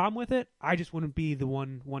have a problem with it. I just wouldn't be the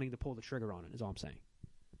one wanting to pull the trigger on it. Is all I'm saying.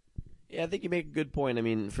 Yeah, I think you make a good point. I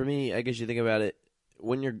mean, for me, I guess you think about it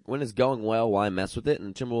when it's going well, why mess with it?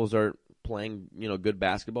 And Timberwolves are playing, good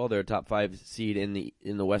basketball. They're a top 5 seed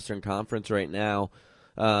in the Western Conference right now.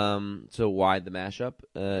 So why the mashup?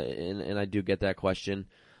 And I do get that question.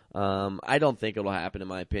 I don't think it'll happen, in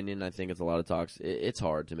my opinion. I think it's a lot of talks. It's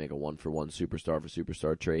hard to make a 1-for-1 superstar for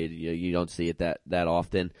superstar trade. You don't see it that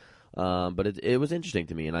often. But it was interesting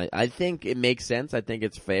to me, and I think it makes sense. I think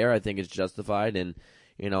it's fair. I think it's justified, and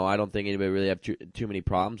I don't think anybody really have too many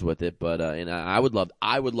problems with it. But and I would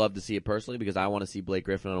love to see it personally, because I want to see Blake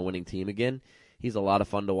Griffin on a winning team again. He's a lot of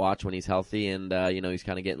fun to watch when he's healthy, and he's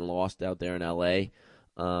kind of getting lost out there in L.A.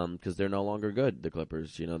 Because they're no longer good, the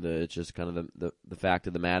Clippers. It's just kind of the fact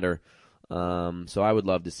of the matter. So I would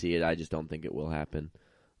love to see it. I just don't think it will happen.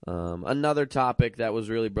 Another topic that was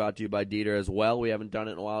really brought to you by Dieter as well, we haven't done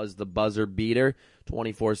it in a while, is the buzzer beater.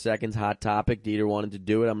 24 seconds, hot topic. Dieter wanted to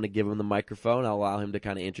do it. I'm going to give him the microphone. I'll allow him to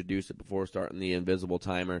kind of introduce it before starting the invisible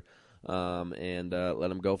timer, and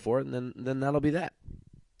let him go for it, and then that'll be that.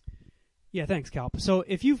 Yeah, thanks, Calp. So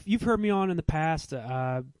if you've heard me on in the past,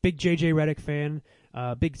 big JJ Redick fan,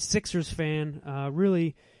 big Sixers fan,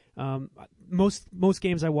 really, most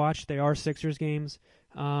games I watch, they are Sixers games.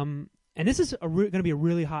 And this is going to be a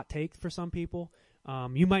really hot take for some people.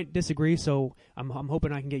 You might disagree, so I'm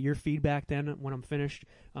hoping I can get your feedback then when I'm finished.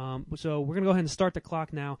 So we're going to go ahead and start the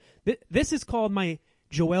clock now. This is called my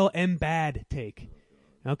Joel Embiid take.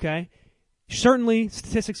 Okay? Certainly,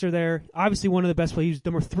 statistics are there. Obviously, one of the best players. He's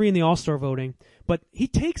number 3 in the All-Star voting. But he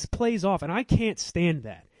takes plays off, and I can't stand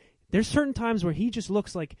that. There's certain times where he just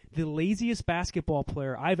looks like the laziest basketball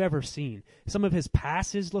player I've ever seen. Some of his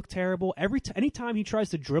passes look terrible. Anytime he tries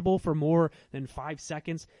to dribble for more than 5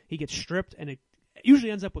 seconds, he gets stripped, and it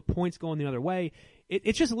usually ends up with points going the other way.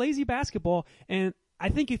 It's just lazy basketball, and I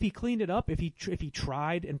think if he cleaned it up, if he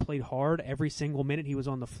tried and played hard every single minute he was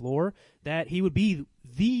on the floor, that he would be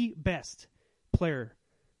the best player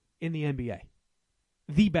in the NBA.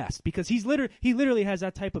 The best, because he literally has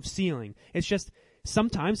that type of ceiling. It's just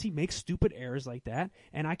sometimes he makes stupid errors like that,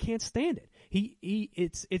 and I can't stand it.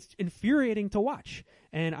 It's infuriating to watch.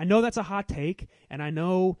 And I know that's a hot take, and I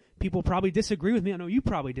know people probably disagree with me. I know you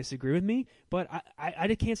probably disagree with me, but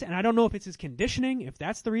I can't say. And I don't know if it's his conditioning, if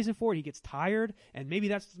that's the reason for it. He gets tired, and maybe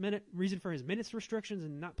that's the reason for his minutes restrictions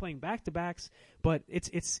and not playing back-to-backs. But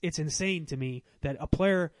it's insane to me that a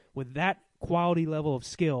player with that quality level of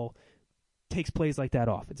skill takes plays like that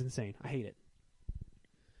off. It's insane. I hate it.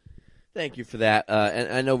 Thank you for that.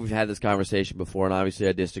 And I know we've had this conversation before, and obviously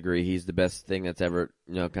I disagree. He's the best thing that's ever,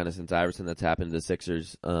 kind of since Iverson, that's happened to the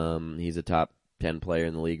Sixers. He's a top 10 player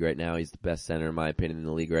in the league right now. He's the best center, in my opinion, in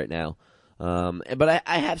the league right now. But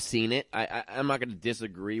I have seen it. I'm not going to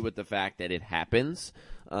disagree with the fact that it happens.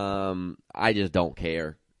 I just don't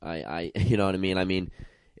care. You know what I mean? I mean,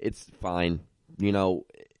 it's fine.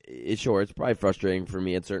 It's probably frustrating for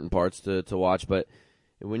me at certain parts to watch, but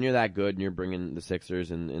when you're that good and you're bringing the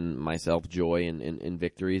Sixers and myself joy and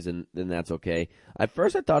victories, and then that's okay. At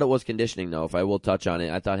first I thought it was conditioning, though, if I will touch on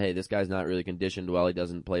it. I thought, hey, this guy's not really conditioned well. He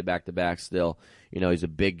doesn't play back-to-back still. He's a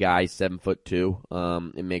big guy,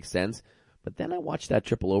 7'2". It makes sense. But then I watched that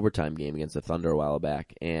triple overtime game against the Thunder a while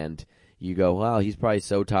back, and you go, wow, he's probably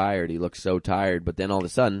so tired. He looks so tired. But then all of a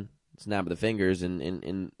sudden, snap of the fingers,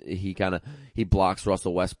 and he blocks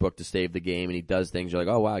Russell Westbrook to save the game, and he does things. You're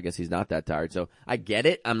like, oh wow, I guess he's not that tired. So I get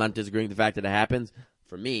it. I'm not disagreeing with the fact that it happens.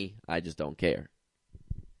 For me, I just don't care.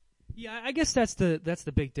 Yeah, I guess that's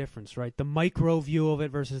the big difference, right? The micro view of it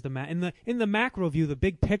versus in the macro view, the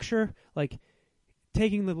big picture, like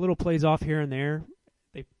taking the little plays off here and there,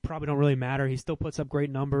 they probably don't really matter. He still puts up great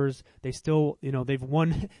numbers. They still, they've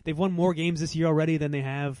won more games this year already than they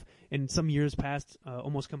have in some years past,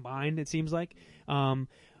 almost combined, it seems like.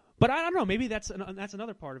 But I don't know. Maybe that's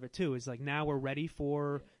another part of it too. Is like now we're ready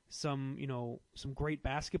for some great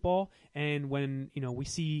basketball, and when we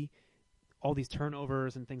see all these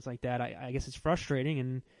turnovers and things like that, I guess it's frustrating.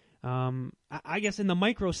 And I guess in the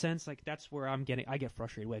micro sense, like that's where I get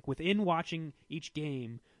frustrated. Like within watching each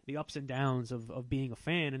game, the ups and downs of being a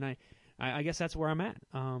fan, and I guess that's where I'm at.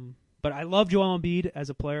 But I love Joel Embiid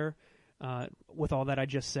as a player. With all that I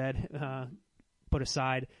just said put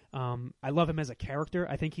aside, I love him as a character.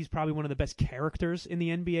 I think he's probably one of the best characters in the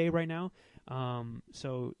NBA right now.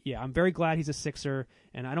 So yeah, I'm very glad he's a Sixer,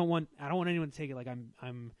 and I don't want anyone to take it like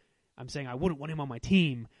I'm saying I wouldn't want him on my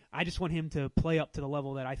team. I just want him to play up to the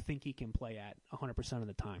level that I think he can play at 100% of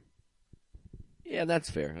the time. Yeah, that's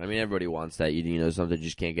fair. I mean, everybody wants that. Sometimes you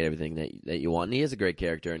just can't get everything that you want. And he is a great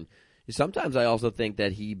character, and sometimes I also think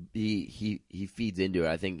that he feeds into it.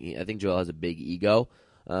 I think Joel has a big ego,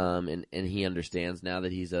 and he understands now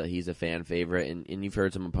that he's a fan favorite. And you've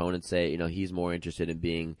heard some opponents say, he's more interested in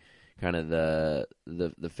being kind of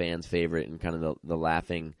the fans' favorite and kind of the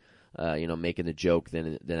laughing, making the joke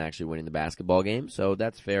than actually winning the basketball game. So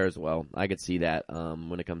that's fair as well. I could see that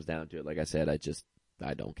when it comes down to it. Like I said,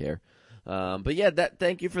 I don't care. But yeah,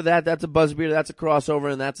 thank you for that. That's a buzzbeater. That's a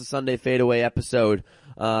crossover, and that's a Sunday Fadeaway episode.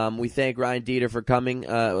 We thank Ryan Dieter for coming.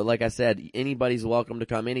 Like I said, anybody's welcome to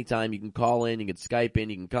come anytime. You can call in, you can Skype in,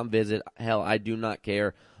 you can come visit. Hell, I do not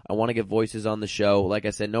care. I want to get voices on the show. Like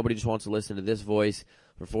I said, nobody just wants to listen to this voice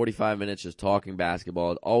for 45 minutes just talking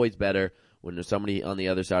basketball. It's always better when there's somebody on the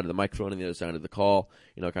other side of the microphone, on the other side of the call,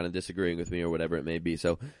 kind of disagreeing with me or whatever it may be.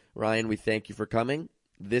 So, Ryan, we thank you for coming.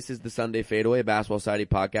 This is the Sunday Fadeaway, a Basketball Society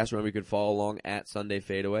podcast. Remember, you can follow along at Sunday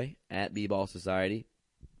Fadeaway, at B-Ball Society.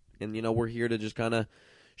 And, we're here to just kind of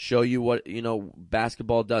show you what,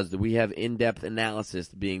 basketball does. We have in-depth analysis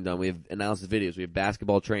being done. We have analysis videos. We have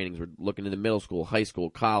basketball trainings. We're looking into middle school, high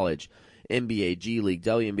school, college, NBA, G League,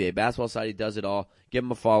 WNBA. Basketball Society does it all. Give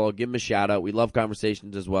them a follow. Give them a shout-out. We love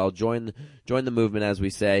conversations as well. Join the movement, as we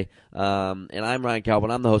say. And I'm Ryan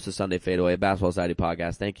Calpin. I'm the host of Sunday Fadeaway, a Basketball Society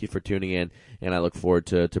podcast. Thank you for tuning in, and I look forward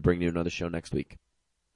to bringing you another show next week.